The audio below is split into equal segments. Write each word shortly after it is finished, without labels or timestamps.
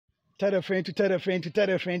tell a friend to tell a friend to tell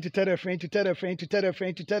a friend to tell a friend to tell a friend to tell a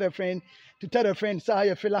friend to tell a friend to tell a friend.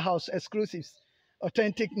 Sahaya Filler House exclusives,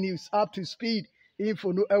 authentic news, up to speed.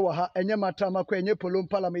 Info no ewaha enye matama kwa enye polom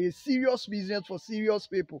palama. Serious business for serious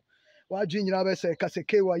people. Wa jinyina be se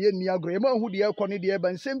kaseke wa ye ni agro. Ema hu de ekɔ ne de eba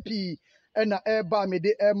nsɛm pii ɛna ɛba me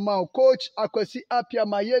de ɛma coach Akwasi Apia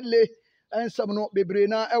Mayele ensam no bebre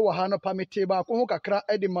na ewaha no pamete ba ko ho kakra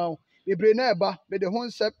ɛde ma bebre na eba me de ho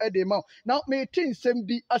nsɛm ɛde ma. Now me tin nsɛm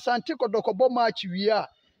bi Asante Kotoko bɔ match wi a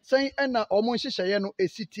sɛn ɛna ɔmo nhyehyɛye no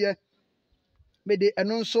esitie me de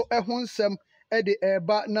ɛno nso ɛho nsɛm ɛde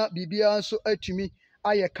ɛba na bibia nso atumi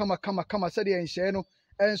ayɛ kama sɛ de nhyehyɛ no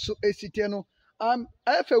enso esitie no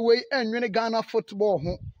FAW enwene Ghana football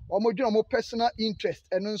ho ɔmo dwene ɔmo personal interest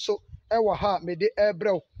ɛno nso ɛwɔ ha me de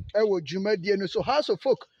ɛbrɛw ɛwɔ dwumadie no so House of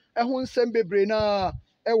Folk ɛho nsɛm bebre na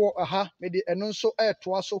ɛwɔ aha me de ɛno nso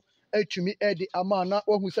ɛtoa so atumi ɛde ama na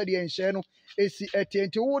wahu sɛ de nhyehyɛ no esi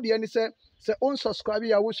ɛtienti wo de ne sɛ unsubscribe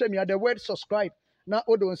ya wo hwɛ me the word subscribe na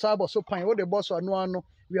o de nsa abɔ so pan o de bɔ so ano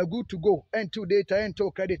we are good to go until data until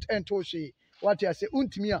credit until she what I say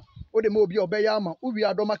untimi a o de ma obi obɛyɛ ama uwi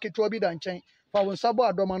adɔma ketewa bi da nkyɛn fa wo nsa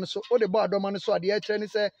bɔ adɔma no so o de bɔ adɔma no so ade ɛkyerɛ ne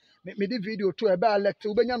sɛ me di video to ebe elect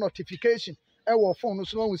ubenya notification ɛwɔ phone no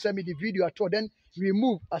so na wo sɛ me di video ato then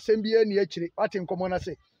remove asɛm bi ani akyire what nkɔmɔ na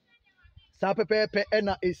sɛ saa pɛpɛɛpɛ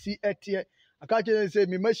ɛna esi ɛteɛ aka kyerɛ sɛ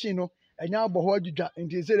me machine no ɛnya abɔ hɔ adwudwa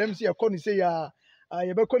nti sɛ dem sɛ yɛkɔ ne sɛ ya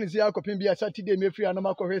yɛbɛkɔ ne sɛ akɔpem bi a Saturday me free anam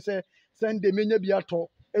akɔhwɛ sɛ Sunday menya bi atɔ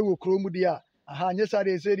ɛwɔ kurom di a aha nyɛ saa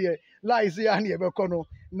de sɛ deɛ lies ya ne yɛbɛkɔ no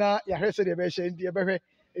na yɛhwɛ sɛ deɛ bɛhyɛ nti yɛbɛhwɛ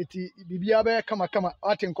eti bibia bɛyɛ kama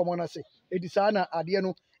ate nkɔmɔ na sɛ edi saa na adeɛ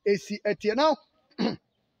no esi ɛteɛ now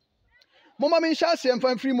moma me nhyɛ asɛm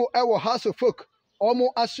mfamfiri mu ɛwɔ House of Folk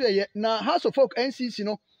ɔmo asoɛyɛ na House of Folk NCC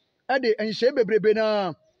no ɛde nhyehyɛ bebrebe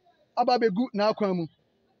na aba begu na akwan mu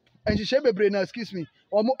nhyehyɛ bebrebe na excuse me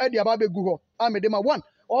ɔmo ɛde aba begu hɔ amede ma one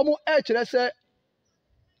ɔmo ɛkyerɛ sɛ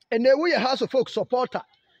ɛnɛ wo yɛ House of Folk supporter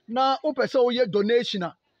na wopɛ sɛ woyɛ donation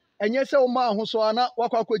a ɛnyɛ sɛ woma ahoso a na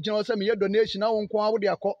wakɔ akɔgyina hɔ sɛ meyɛ donation na wo nko a wode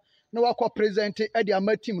akɔ na wakɔ present ɛde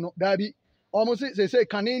ama team no daabi ɔmo sɛ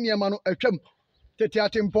kane nneɛma no atwam tete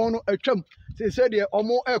atempɔn no atwam sɛ deɛ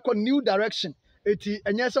ɔmo ɛkɔ new direction eti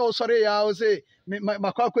ɛnyɛ sɛ wosɔre ya wo sɛ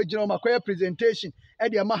makɔ akɔgyina hɔ makɔyɛ presentation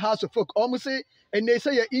ɛde ama House of Folk ɔmo sɛ ɛnɛ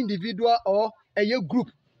sɛ yɛ individual or ɛyɛ group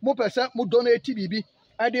mo pɛ sɛ mo donate bibi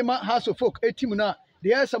ɛde ma House of Folk team na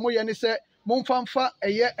deɛ ɛsɛ mo yɛ ne sɛ momfa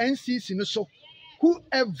ɛyɛ NCC no so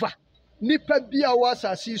whoever nipa bi a wɔ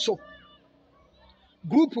asase so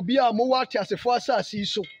group bi a mo wɔ atiasefo asase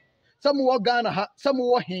so sɛ mo wɔ Ghana ha sɛ mo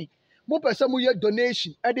wɔ he mo pɛ sɛ mo yɛ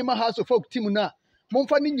donation ɛde ma House of Folk team na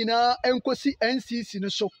momfa ne nyinaa enkosi NCC no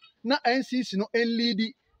so na NCC no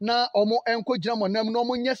enleadi na ɔmo enkogyina mo nam na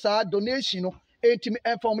ɔmo nyɛ saa donation no etimi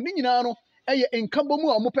ɛfam ne nyinaa no ɛyɛ nkabɔ mu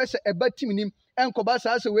a ɔmo pɛ sɛ ɛba team nim ɛnkɔba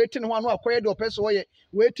saa sɛ weeti ne ho ano akɔyɛ deɛ ɔpɛ sɛ ɔyɛ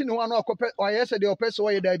weeti ne ho ano akɔpɛ ɔyɛ sɛ deɛ ɔpɛ sɛ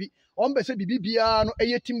ɔyɛ daabi ɔmo pɛ sɛ bibi biara no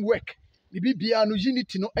ɛyɛ team work bibi biara no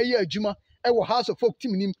unity no ɛyɛ adwuma ɛwɔ House of Folk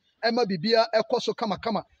team nim ɛma bibia ɛkɔ so kama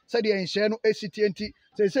sɛdeɛ nhyehyɛ no esi tie nti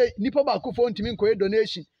sɛ nipa baako fo ntimi nkɔyɛ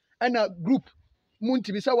donation ɛna group mu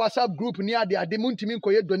ntimi sɛ WhatsApp group ni ade mu ntimi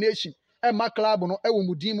nkɔyɛ donation ɛma club no ɛwɔ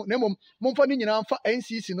mu din mu na mmom momfa ne nyinaa mfa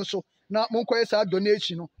NCC no so na monkɔyɛ saa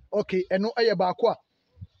donation no okay ɛno ɛyɛ baako a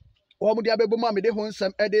ɔmo de abɛbɔ mu a mede ho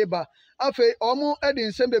nsɛm ɛde ba afei ɔmo ɛde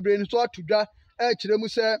nsɛm bebree nso ato dwa ɛkyerɛ mu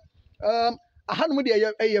sɛ ahanom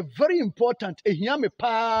deɛ ɛyɛ very important ehia me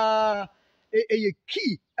paa ɛyɛ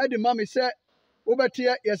key ɛde ma me sɛ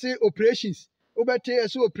wobɛte yɛse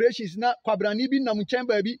operations na kwabrane bi nam nkyɛn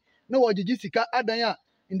baabi na wɔgyegye sika adan a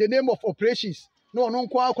in the name of operations na ɔno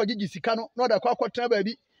nko akɔgyegye sika no na ɔde akɔ akɔtena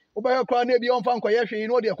baabi wobɛhwɛ koraa na ebi ɔmfa nkɔyɛ hwee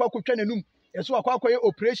na ɔde akɔ akɔtwa n'anum yɛso akɔ akɔyɛ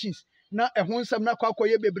operations na ɛho nsɛm na akɔ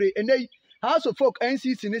akɔyɛ bebree ɛnɛ yi House of Folk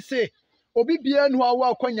NCC ne se obi biara no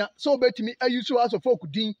awɔ akɔnya sɛ obetumi ayi so House of Folk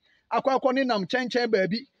din akɔ ne nam kyɛnkyɛn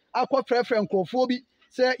baabi akɔ frɛfrɛ nkurɔfoɔ bi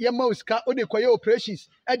sɛ yɛma osika ɔde kɔyɛ operations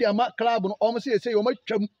ɛde ama club no ɔmo sɛ yɛsɛ ɔmo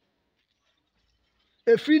atwam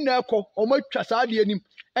efiri na ɛkɔ ɔmo atwa saa adeɛ nim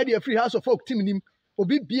ɛde efiri House of Folk team nim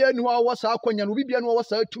obi biara no awɔ saa akɔnya no obi biara no awɔ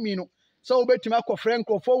saa tumi no sɛ obetumi akɔ frɛ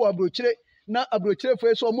nkurɔfoɔ wɔ aburokyire na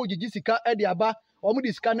aburokyirefo so ɔmo gyegye sika ɛde aba ɔmo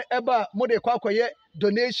de sika no ɛba mo de kɔ akɔyɛ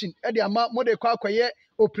donation ɛde ama mo de kɔ akɔyɛ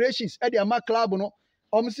operations ɛde ama club no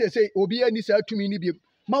ɔmo sɛ obi ani saa tumi ni bi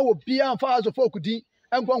ma obi amfa House of Folk din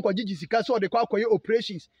ɛnkɔ gyegye sika sɛ ɔde kɔ akɔyɛ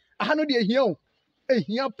operations aha no de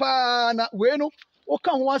ehia paa na wei no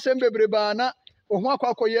woka ho asɛm bebree baa na ɔho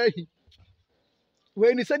akɔ akɔyɛ ahi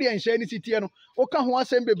wei ni sɛdeɛ nhyɛ ne sitie no woka ho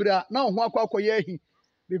asɛm bebree a na ɔho akɔ akɔyɛ ahi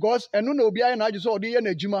because ɛno na obi ayɛ n'adwe sɛ ɔde yɛ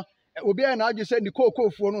n'adwuma obi ayɛ n'adwe sɛ ne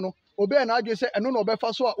kookoofoɔ no obi ayɛ n'adwe sɛ ɛno na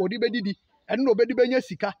ɔbɛfa so a ɔde bɛdidi ɛno na ɔbɛdi bɛnya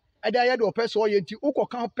sika ɛde ayɛ de ɔpɛ so ɔyɛ nti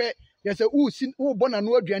wokɔka pɛ yɛ sɛ wobɔ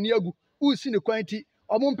n'ano aduane agu wosi ne kwan nti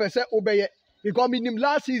ɔmo mpɛ sɛ wobɛyɛ because minim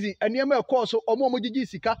last season nneɛma ɛkɔɔ so ɔmo gyigyi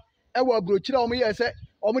sika ɛwɔ aburokyire a ɔmo yɛ sɛ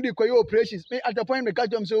ɔmo de kɔyɛ operations me at the point me ka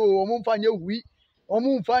kyerɛm sɛ ɔmo mfa nyɛ hui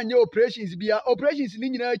ɔmo mfa nyɛ operations bia operations ne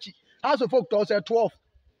nyinaa akyi house of folk tɔ sɛ 12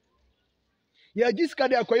 yɛgye sika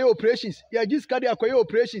de akɔyɛ operations yɛgye sika de akɔyɛ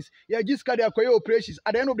operations yɛgye sika de akɔyɛ operations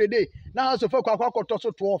at the end of the day na house of folk akɔtɔ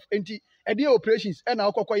so 12 nti ɛde operations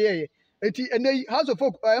ɛna akɔkɔyɛɛ eti ɛnɛ house of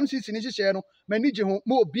folk MCC ni hyehyɛ no mani gye ho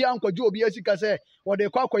mo obia nkɔgye obia sika sɛ wɔde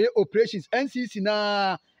kɔ akɔyɛ operations NCC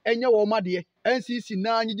na ɛnyɛ wɔn madeɛ NCC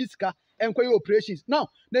na nyigye sika ɛnkɔyɛ operations now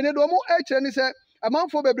nene do mo ɛkyerɛ ne sɛ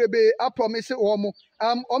amanfo bebrebe a promise wɔn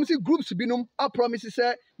ɔmo si groups binom a promise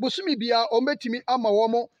sɛ bosumi bia ɔmo betumi ama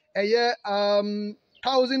wɔn ɛyɛ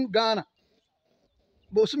 1,000 Ghana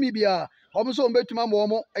bosumi bia ɔmo so ɔmo betumi ama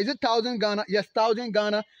wɔn is it 1,000 Ghana yes 1,000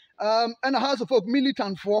 Ghana ɛna house of folk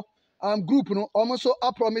militant for group no almost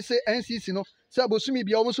a promise NCC no say bosumi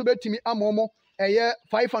bia almost betimi amomo eye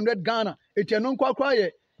 500 Ghana eti no nkwa kwa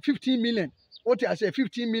ye 15 million what I say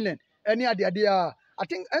 15 million any ade I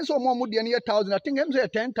think enso mo de ne 1,000 I think em say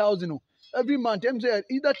 10,000 every month em say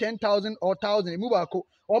either 10,000 or 1,000 mu ba ko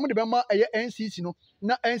omo de bema eye NCC no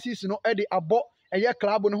na NCC no e de abo eye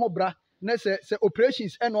club no ho bra na say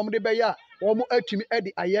operations and omo de be ya omo atumi e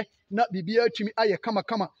de aye na bibia atumi aye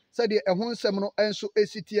kama say de ehun nsem no enso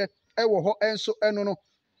esitie ɛwɔ hɔ ɛnso ɛno no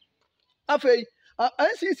afei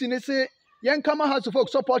NCC ne se yɛn kama house of folk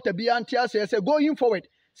supporter bi anti asɛ sɛ going forward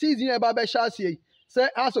season yɛ ba bɛhyɛ aseɛ yi sɛ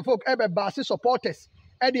house of folk ɛbɛ baase supporters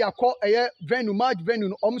ɛde akɔ ɛyɛ venue match venue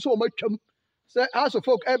no ɔmo nso ɔmo atwam sɛ house of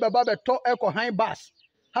folk ɛbɛ ba bɛtɔ ɛkɔ han bus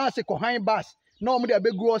house kɔ han bus na ɔmo de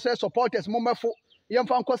abɛgu hɔ sɛ supporters mo mɛfo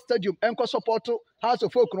yɛmfa nkɔ stadium ɛnkɔ support house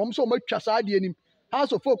of folk no ɔmo nso ɔmo atwa saa adeɛ nim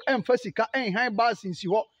house of folk ɛmfa sika ɛnhan bus nsi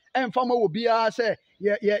hɔ ɛmfa ma wɔ biara sɛ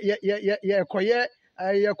yɛkɔyɛ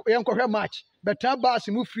yɛnkɔhwɛ match bɛtena bus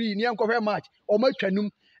mu free ne yɛnkɔhwɛ match ɔmo atwa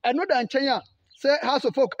num ɛno da nkyɛn a sɛ house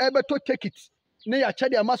of folk ɛbɛtɔ ticket ne yɛakyɛ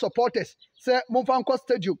de ama supporters sɛ momfa nkɔ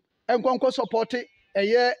stadium ɛnkɔ support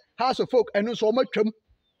ɛyɛ house of folk ɛno nso ɔmo atwam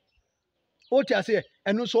wote aseɛ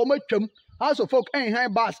ɛno nso ɔmo atwam house of folk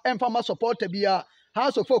ɛnhan bus ɛmfa ma supporter biara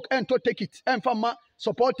house of folk ɛntɔ ticket ɛmfa ma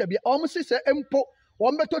supporter biara ɔmo si sɛ mpo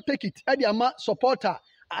wɔn bɛtɔ ticket ɛde ama supporter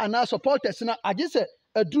ana supporters na agye sɛ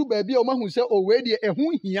aduru baabi a wɔn ahu sɛ owei deɛ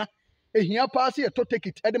ɛho ehia paa sɛ yɛtɔ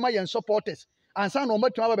ticket ɛde ma yɛn supporters ansa na wɔn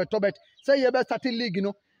atuma aba bɛtɔ bɛt sɛ yɛbɛ start league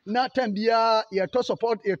no na time biara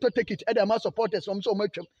yɛtɔ ticket ɛde ama supporters wɔn nso wɔn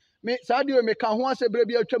atwam me saa deɛ me ka ho asɛ bere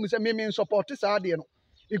bi atwam sɛ me support saa deɛ no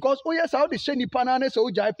because oyɛ saa de hyɛ nipa na ne sɛ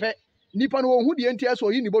ogyae pɛ nipa no wɔn ho deɛ nti ɛsɛ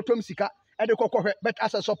oyi ne bɔtɔm sika ɛde kɔkɔhwɛ but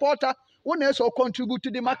as a supporter wɔn na ɛsɛ contribute to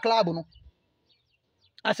the ma club no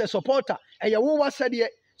as a supporter ɛyɛ wo wa sɛdeɛ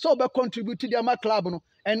so be contribute to the ama club no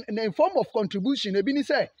and in form of contribution ebi ni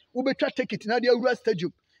say wo betwa ticket na de awura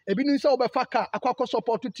stadium ebi ni say wo be fa car akwa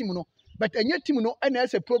support team no but enye team no na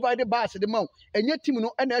ese provide bus de ma enye team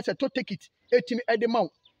no na ese to ticket etimi e de ma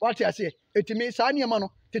what you say etimi sa niam no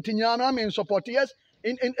tetinya na me support yes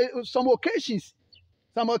in some occasions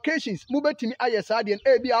mo betimi aye sa de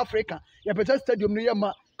e bi Africa ye pete stadium no ye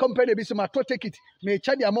ma company bi se ma to ticket me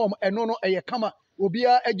cha de ma eno no eye kama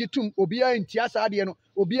obia egitum obia ntia saa de no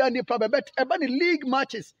obia ni problem but eba ni league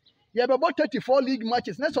matches ye be 34 league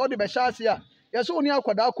matches na so de be hyase a ye so oni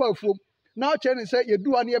akwada akwa afuom na che ne se ye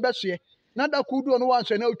duwa ne ye be soe na da ku duwa no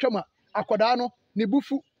wanso na otwam akwada no ne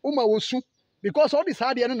bufu uma wosu because all this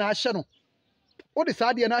saa de no na ahye no all this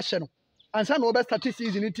saa de na ahye no ansa na obe start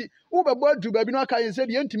season nti wo be bo adu ba bi no aka yin se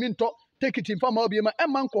de ntimi nto take it in form obi ma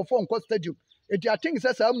emma nkofo nko stadium eti I think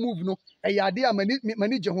say saa move no e ya de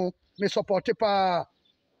mani gye ho me support pa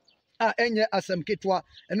a enye asem ketwa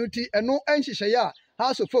eno ti eno enhyehyɛ ya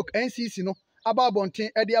house of folk NCC no aba abonten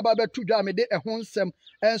e de aba betu dwa me de ɛho nsɛm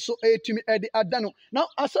enso etumi e de adano na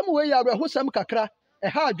asem we ya abrɛho sɛm kakra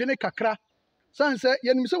ha adwene kakra sanse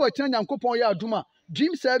yenim sɛ wakyina nyankopɔn ya aduma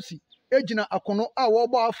dream service egina akono a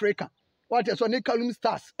wɔbɔ Africa what so ne Kalum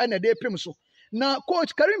Stars na de pem so na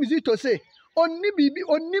coach Karim Zito say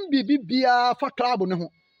onim bibi bia fa club no ho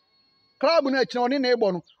club no akina one na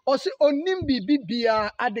ebo no o se onim bibi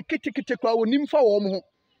bia ade ketekete kwa onim fa wo mo ho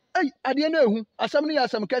ade na ehu asam no ya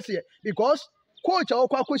asam kese because coach a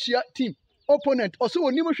akɔhia team opponent o se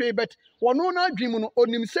onim hwe bet wono na adwim no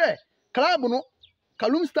onim se club no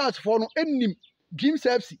Kalum Stars for no enim dream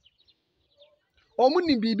service omo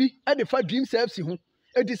nim bibi ade fa dream service ho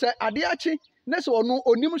edi se ade achi na se wono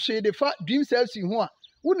onim hwe de fa dream service ho a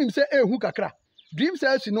wonim se ehu kakra dream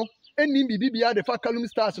service no enim bibi bia de fa Kalum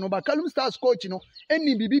Stars no ba Kalum Stars coach no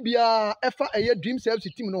enim bibi bia efa eye dream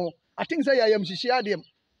service team no I think say ya yam hihia dem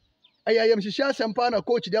Ayam Shisha Sampana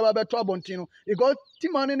coach Deva Trabontin, you got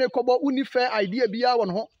Timon in a cobo, uni fair idea be our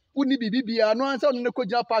home, uni bibia, no answer on the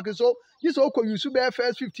Koja Park. So this oko you should be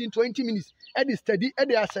first 15-20 minutes at the study at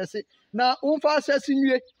the assess. Now, assessing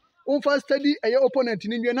you. First study a opponent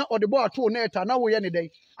in Indiana or the board to net, and now we any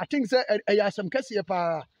day. I think I have some Cassia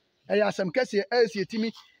pa. I have some Cassia as your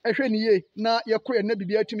Timmy, a shiny na your queer never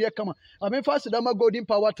be to me a come. I mean, fast Dama golden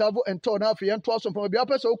power tavo and torn off and toss from the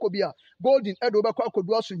upper so could be a golden Edoba could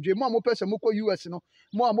was in Jim, more person, Moko US, no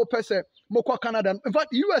more person, Moko Canada. In fact,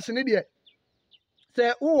 US in India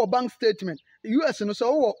say, oh, bank statement. US no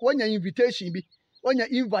so when your invitation be, when your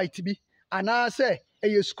invite be, and I say,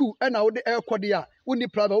 a school and I would air quadia,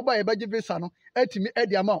 wouldn't private by a budget visa no, me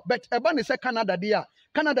the amount. But a bunny say Canada dear,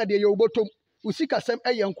 Canada dear, your bottom, Sikasem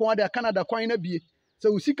a young quadia, Canada coin a be.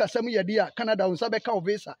 So Sikasem ya dear, Canada on Sabeka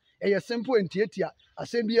visa, a simple and theater, a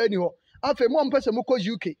same be anyhow. After one person muko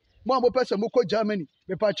UK, one person muko Germany,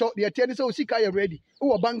 the patch the attendance of Sikaya ready,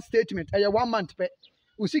 who a bank statement, a 1 month pay.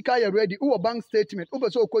 Usikaya ready, who a bank statement, over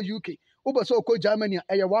so called UK, over so called Germany,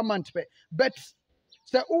 a 1 month pay. But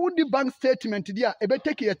so all the bank statement there, it will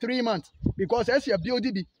take you 3 months because as your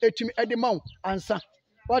building be 8 at the mount answer.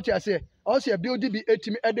 What you say? Also your building be 8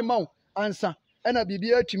 at the mount answer. And I be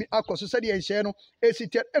to me across society and share no. In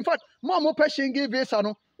fact, more person give visa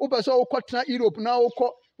no. Over so quite Europe now,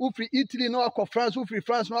 who free Italy now, France, who free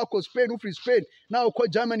France now, Spain, who free Spain now,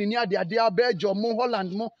 Germany near the idea, Belgium, more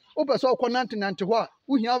Holland, more over so continental,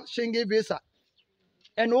 who have Schengen visa.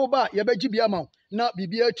 And over your baby amount now be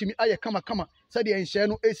to me. I come. Said the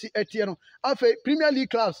Enshano AC Etiano. After Premier League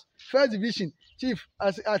class, first division, chief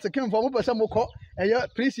as a came from Upasamo, a year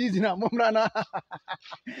pre-season, Momrana,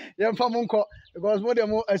 young Famunko, because more than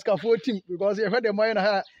more escafo team, because you heard the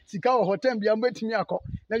Moyana Sikao Hotel beyond Betimiako,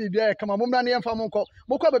 then you be a Kamamumani and Famunko,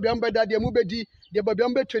 Moka Biamba, the Mubedi, the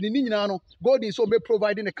Babiamba training Ninano, Golden so be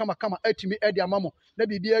providing a Kama at me at their mamma, let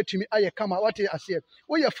me be to me. I come what I say.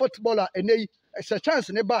 We a footballer and they a chance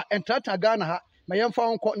never and Tata Ghana. My young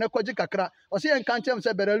found Nekoji Kakra, or see and can't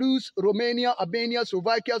say Belarus, Romania, Albania,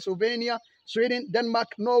 Slovakia, Slovenia, Sweden,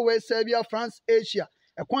 Denmark, Norway, Serbia, France, Asia.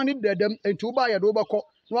 A quantity them and to buy a Robako,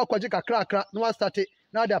 no Kojika Krakra, no started,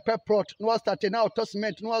 now they're pepprot, no started, now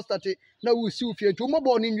tossment, no started, no we see if you're too more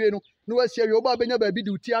born in you, no Serio Baba baby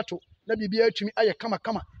do theatre, let me be to me, I come,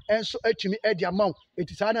 and so to me at the amount. It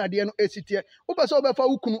is an idea no ACT. Upasoba for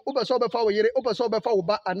Ukunu, Upasoba for Yere, Upasoba for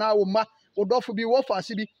Uba, and now Ma. Odofu bi wo fa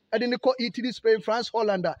sibi e de ne ko Italy Spain France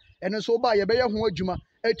Hollanda ene so ba ye be ye ho adwuma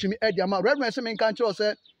atumi e de ama redman se men kan kire o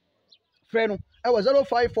se frɛ no e was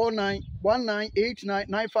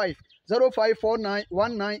 0549198995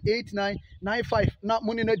 0549198995 na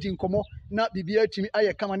muni na di nkomo na bibia atumi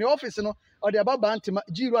aye kama ne office no o de aba bantima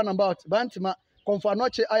G run about bantima konfa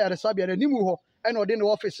noche ayare sabia na nimu ho e na o de ne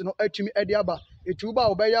office no atumi e de aba etu ba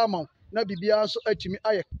obeya ama na bibia so atumi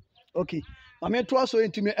aye okay. I mean, to us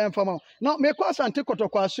into me and from now, make us and take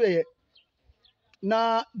Kotoko say.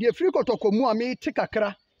 Now, the free Kotoko mua me take a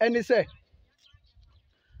cra and they say,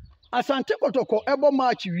 as Sante Kotoko, ebo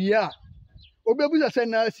march we are. Obebuza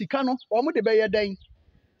send Sikano, or the Bayer Dane.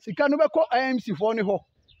 Sikano beko IMC for any ho.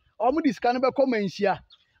 Omu discano beko mensia.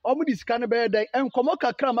 Omu discano Bayer Dane, and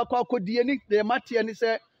Komoka Krama Koko DNA, the Mati and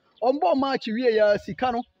say, Ombo march we are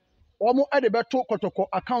Sikano, Omu at the Beto Kotoko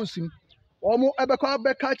accounts him. Omo ebekwa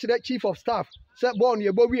beka kire chief of staff se born ye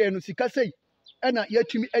bowie no Sikasem ena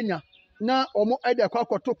yatumi enya na omo ede akwa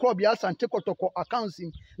koto club ya Sante Kotoko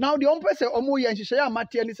accounting now the ompese omo ye nhihye ya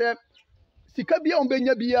mate ni se sika bia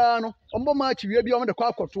ombenya bia no ombo ma chiwe bia omo de kwa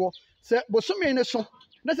akoto se bosome ne so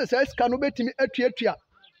na se sika no betimi atuatua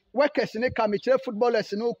workers ne ka me kire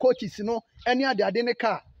footballers no coaches no ene ade ne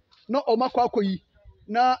ka na omo akwa akoyi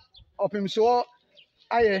na opimso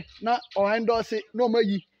aye na o endorse no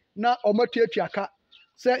mayi na omatuatua ka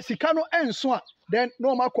se sika no enso a then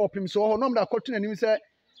no ma kopim so ho no mda koto nanim se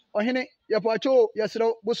ohene yepacho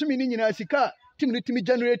yesero bosumi ni nyina sika tim ni timi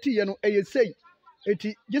generate ye no eyesei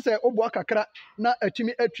eti gise obo akakra na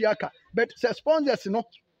atimi atua ka but se sponsors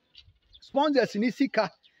ni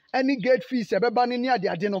sika any gate fees ebeba ni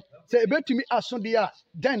ade no se ebetumi aso de a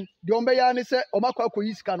then de ombeya ni se omakwa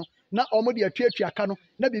akoyi sika no na omo de atuatua ka no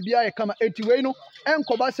na bibia ye kama eti we no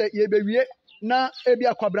enkoba se ye bewie na ebi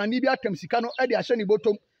akwabrani bi atem sika no e de ahye ni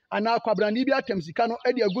botom ana akwabrani bi atem sika no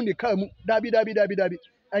e de agu ne ka mu dabi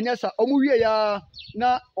enya sa omuwie ya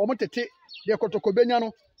na omotete de Kotoko benya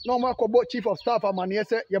no na omo akobo chief of staff amane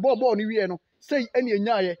se ye bo no wie no sei ene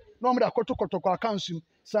enyaye na omo da Kotoko accounts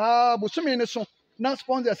sa bosome ne so na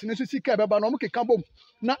sponsors ne so sika beba na omo keka bom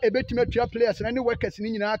na ebetime atua players na ne workers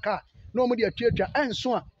ni nyina aka na omo de atuatua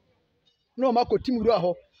enso a na omo akotimuru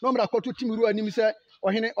aho na omo da koto timuru anim se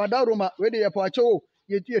ohene odaroma we de ye pacho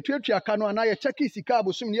yɛtuatua ka no anaa yɛkyɛke sika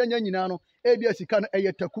abosom ne yɛnya nyinaa no ebia sika no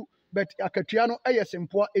ɛyɛ taku but akatua no ɛyɛ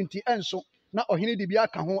sempoa enti ɛnso na ɔhene de bi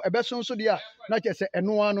aka ho ɛbɛso nso deɛ a na kyerɛ sɛ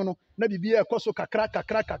ɛno ano no na biribi ɛkɔ so kakra na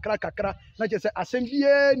kyerɛ sɛ asɛm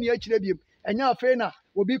biara ni akyerɛ biem ɛnyɛ afei na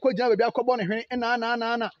obi kɔgyina baabi akɔbɔ ne hwene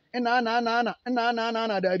ɛnaanaana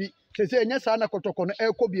daabi kyerɛ sɛ ɛnyɛ saa na kɔtɔkɔ no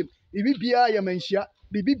ɛrekɔ biem biribi biara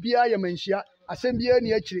yɛ manhyia asɛm biara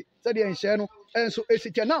ni akyire sɛdeɛ nhyɛ no ɛnso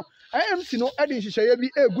ɛsi kyɛ now IMC no ɛde nhyehyɛeɛ bi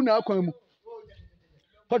egu n'akwan mu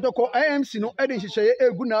kɔtɔkɔ IMC no ɛde nhyehyɛeɛ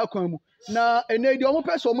egu n'akwan mu na ɛnɛ deɛ wɔn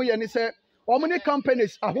pɛ sɛ wɔn yɛ ne sɛ wɔn ne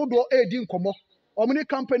companies ahodoɔ ɛredi nkɔmɔ wɔn ne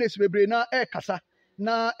companies bebree na ɛrekasa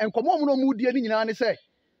na nkɔmɔ wɔn die ne nyinaa ne sɛ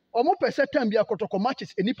wɔn pɛ sɛ time bia kɔtɔkɔ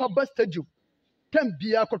matches enipa ba stadium time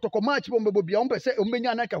bia kɔtɔkɔ match bɔ mbɛbɔ bia wɔn pɛ sɛ wɔn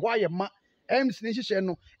bɛnya anaka hɔ ayɛ ma IMC ne nhyehyɛeɛ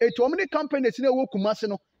no etu wɔn ne companies na ɛwɔ Kumasi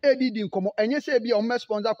no ɛredi nkɔmɔ ɛnyɛ sɛ bia wɔn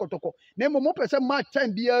sponsor kɔtɔkɔ na mmom wɔn pɛ sɛ match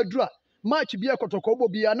time bia dura match bia kɔtɔkɔ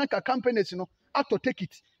bɔ bia anaka companies no atɔ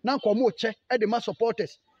ticket na nkɔmɔ kyɛ ɛde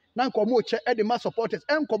ma supporters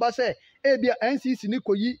ɛnkɔba sɛ ebia NCC ni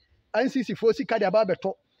koyi NCC fo sika de aba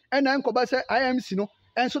bɛtɔ ɛna nkɔba sɛ IMC no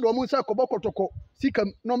ɛnso de ɔmo nsa kɔbɔ kɔtɔkɔ sika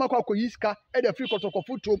na ɔmo akɔ akɔyi sika ɛde afiri kɔtɔkɔ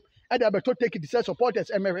fotom ɛde abɛtɔ ticket sɛ supporters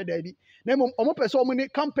ɛmɛhwɛ daabi na mmom ɔmo pɛ sɛ ɔmo ne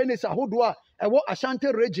companies ahodoɔ a ɛwɔ Ashanti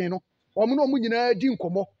region no ɔmo ne ɔmo nyinaa di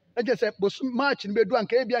nkɔmɔ ɛkyɛ sɛ bosom match no bɛdu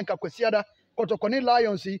anka ebia nka kwasiada kɔtɔkɔ ne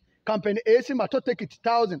Lions yi company A si ma tɔ ticket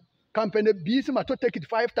 1000 company B si ma tɔ ticket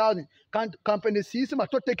 5000 company C si ma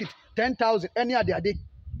tɔ ticket 10,000 ɛne ade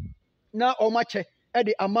na ɔmo akyɛ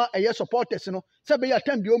ɛde ama ɛyɛ supporters no sɛ bɛyɛ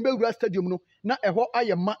atam bi ɔmo bɛwura stadium no na ɛhɔ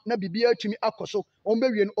ayɛ ma na biribiara atumi akɔ so ɔmo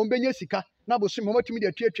bɛwie no ɔmo bɛnya sika na bosom ɔmo atumi de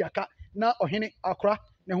atuatua ka na ɔhene akora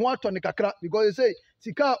ne ho atɔ ne kakra because say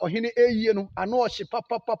sika a ɔhene ɛyie no ano ɔhye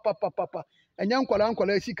papapapapapa ɛnyɛ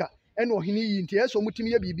nkɔla sika ɛna ɔhene yi nti ɛsɛ ɔmo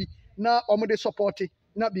tumi yɛ biribi na ɔmo de support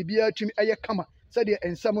na biribiara atumi ɛyɛ kama sɛdeɛ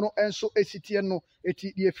nsɛm no nso esi tie no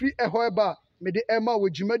eti deɛ firi ɛhɔ ɛba a mede ɛma wɔ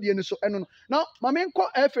dwumadie no so ɛno no na ma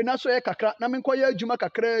menkɔ ɛfɛ na so yɛ kakra na menkɔ yɛ adwuma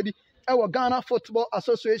kakra bi ɛwɔ Ghana Football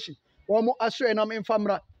Association wɔn mo asoɛ na memfa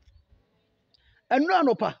mmra ɛnura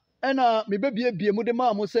anopa ɛna mebɛbiebie mu de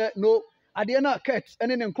maa mo sɛ no adeɛ na Kurt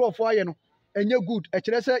ɛne ne nkurɔfoɔ ayɛ no ɛnyɛ good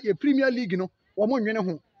ɛkyerɛ sɛ yɛ Premier League no wɔn mo nwene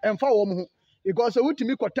ho ɛmfa wɔn ho because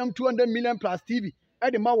wotumi kɔtam 200 million plus TV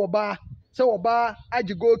ɛde ma wɔ baa sɛ wɔ baa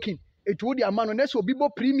agye goal king etu wo de ama no na sɛ obi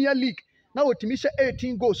bɔ Premier League na wotumi hyɛ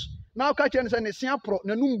 18 goals na ɔka kyerɛ no sɛ ne se aporɔ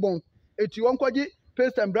n'anum bɔn etu wɔn kɔgye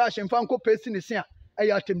paste and brush mfa nkɔ paste ne se a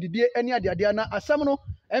ɛyɛ atɛmdidie ɛne adeadeɛ na asɛm no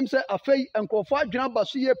ɛm sɛ afei nkurɔfoɔ adwene aba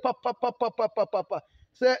so yie papapapapapa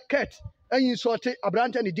sɛ Kurt ɛyin sɔɔte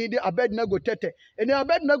aberante ne din de Abednego Tete ɛne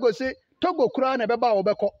Abednego se Togo koraa na ɛbɛba a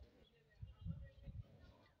wɔbɛkɔ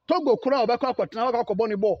Togo koraa a wɔbɛkɔ akɔtena hɔ akɔbɔ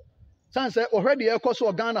ne bɔɔl san sɛ ɔhwɛ deɛ ɛkɔ so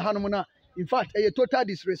wɔ Ghana hanom na in fact ɛyɛ total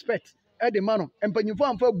disrespect ɛde ma no mpanyinfoɔ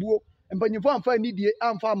amfa buo mpanyinfoɔ amfa nidie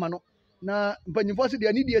amfa ama no na mpanyinfoɔ sɛ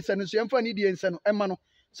deɛ nidie sɛ no so yɛmfa nidie nsɛ no ɛma no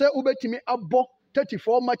sɛ wobɛtumi abɔ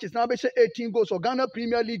 34 matches na wabɛhyɛ 18 goals wɔ Ghana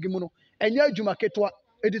Premier League mu no ɛnyɛ adwuma ketewa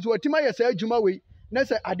ɛti sɛ wɔtumi ayɛ saa adwuma wei na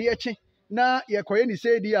sɛ adeɛ kye na yɛkɔyɛ ne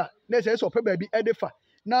sɛ di a na sɛ ɛsɛ ɔpɛ baabi ɛde fa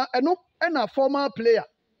na ɛno ɛna former player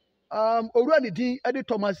owura ne din ɛde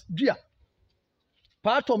Thomas Dua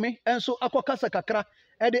paatɔme nso akɔkasa kakra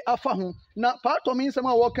ɛde afa ho na paatɔme nsɛm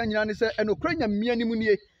a wɔka nyinaa ne sɛ ɛnokora nyamea ne mu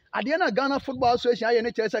nie adeɛ na Ghana Football Association ayɛ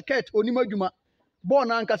ne kyerɛ sɛ Kurt onim adwuma bɔɔl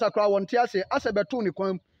na ankasa koraa wɔnte ase asɛ bɛtoo ne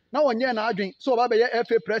kwan mu na wɔnyɛ n'adwen sɛ ɔba bɛyɛ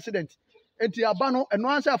FA president enti aba no ɛno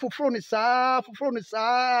ansɛ afoforo ne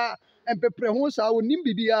saa mpɛprɛ ho saa onim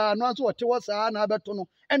bibiara no anso ɔte hɔ saa na abɛto no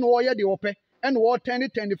ɛna wɔyɛ deɛ wɔpɛ ɛna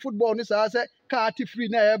wɔtɛn football no saa sɛ kaa ate firi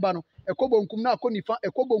na ɛɛba no ɛkɔ bonkum na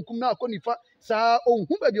akɔ nifa saa ohun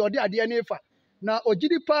baabi ɔde adeɛ ne fa na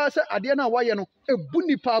ogyidi paa sɛ adeɛ no a wayɛ no ebu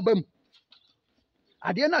nipa aba mu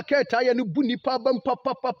adeɛ no a Kurt ayɛ no bu nipa aba mu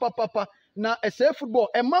papapapapa na ɛsɛ football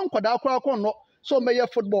ɛma nkwadaa koraa kɔnnɔ so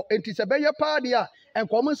mɛyɛ football enti sɛ bɛyɛ paa deɛ a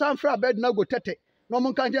nkɔm nsa mfra Abednego Tete na ɔmo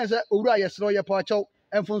nka nkyɛn sɛ owura yɛserɛ yɛ paa kyɛw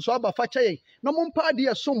ɛmfonso aba fa kyɛ yɛn na ɔmo mpa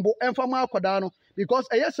deɛ sombo ɛmfa ma akwadaa no because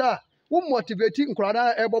ɛyɛ saa wo motivate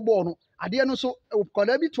nkwadaa ɛbɔ bɔɔl no adeɛ no so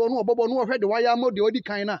nkwadaa bi to no ɔbɔbɔ no ɔhwɛ de wayɛ ama deɛ ɔdi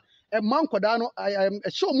kan na ɛma nkwadaa no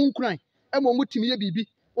ɛhyɛ ɔmo nkuran ɛma ɔmo timi yɛ biribi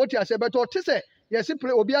wote asɛ bɛtɔ ɔte sɛ yɛsi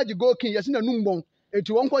play obi agye goal king yɛsi n'anum bɔn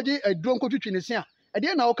eti wɔn kɔgye aduro nkɔtwitwi ne se a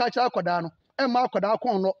ɛdeɛ na ɔka kyerɛ akwadaa no ɛma akwadaa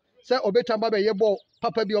kɔn no sɛ ɔbɛtamba bɛyɛ bɔɔl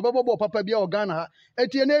papa bi ɔbɛbɔ bɔɔl papa bi a wɔ Ghana ha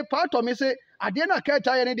eti ne paatɔme se adeɛ na Kurt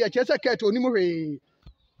ayɛ ne deɛ kyerɛ sɛ Kurt onim hwee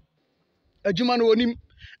adwuma no onim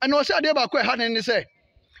ɛna ɔsɛ adeɛ baako ɛha ne sɛ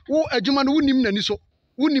wo adwuma no wonim n'ani so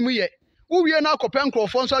wonim yɛ wowie na akɔpɛ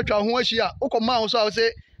nkurɔfoɔ nso atwa ho ahyia wokɔmaa wo so a wo sɛ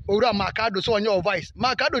owura Makado so onye o vice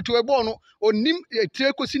Makado to ebo no onim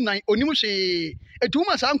tire kosi nan onim hwe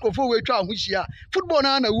etuma sa nkrofo we twa ho hia football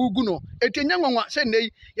na wugu no etenya nwanwa se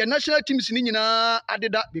nei ye national teams ni nyina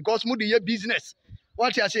adeda because mu de ye business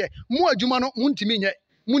what you say mu adwuma no mu ntimi nye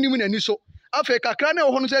munim na ni so afa kakra na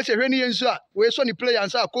ho no se hwe ni yensu a we so ni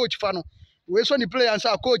players a coach fa no we so ni players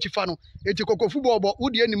a coach fa no eti koko football bo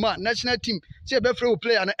wudi anima national team se be free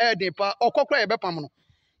player no e pa okokra ye be pam no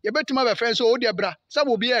ye betima be friend so wudi bra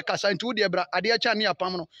sabo bi e kasa nti wudi bra ade acha ne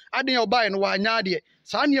apam no ade ye obai no wa anya ade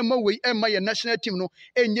saa ne ma we emma ye national team no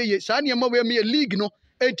enye ye saa ne ma we me league no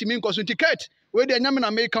entimi nkoso ticket we de nyame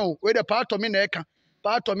na make kan we de part of me na e kan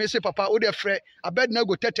part of me se papa wudi frɛ abed na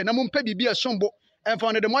go tete na mo mpa bibi e sombo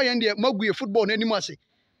emfa ne de mo ye de maguye football na anim ase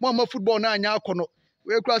mo football na anya akono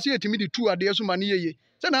we kura se yetimi di two ade so ma ne ye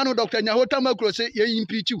se na no Dr. Nyahota makro se ye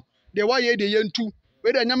impeach de wa ye de ye ntu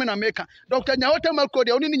we de nyame na meka Dr. Nyahota makro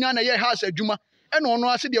de oni ni nya na ye house adwuma e no ono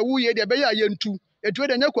ase de wo ye de be ya ye ntu etu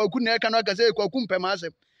de nya kwaku na eka no aka se kwaku mpem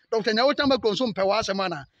asem Dr. Nyahota makro so mpe wa asem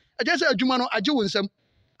ana eje se adwuma no age wo nsam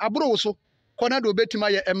abro wo so kona do betima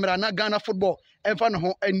ye emra na Ghana football emfa no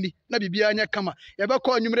ho ani na bibia nya kama ye be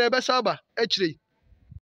kɔ nwumre ye be saba akire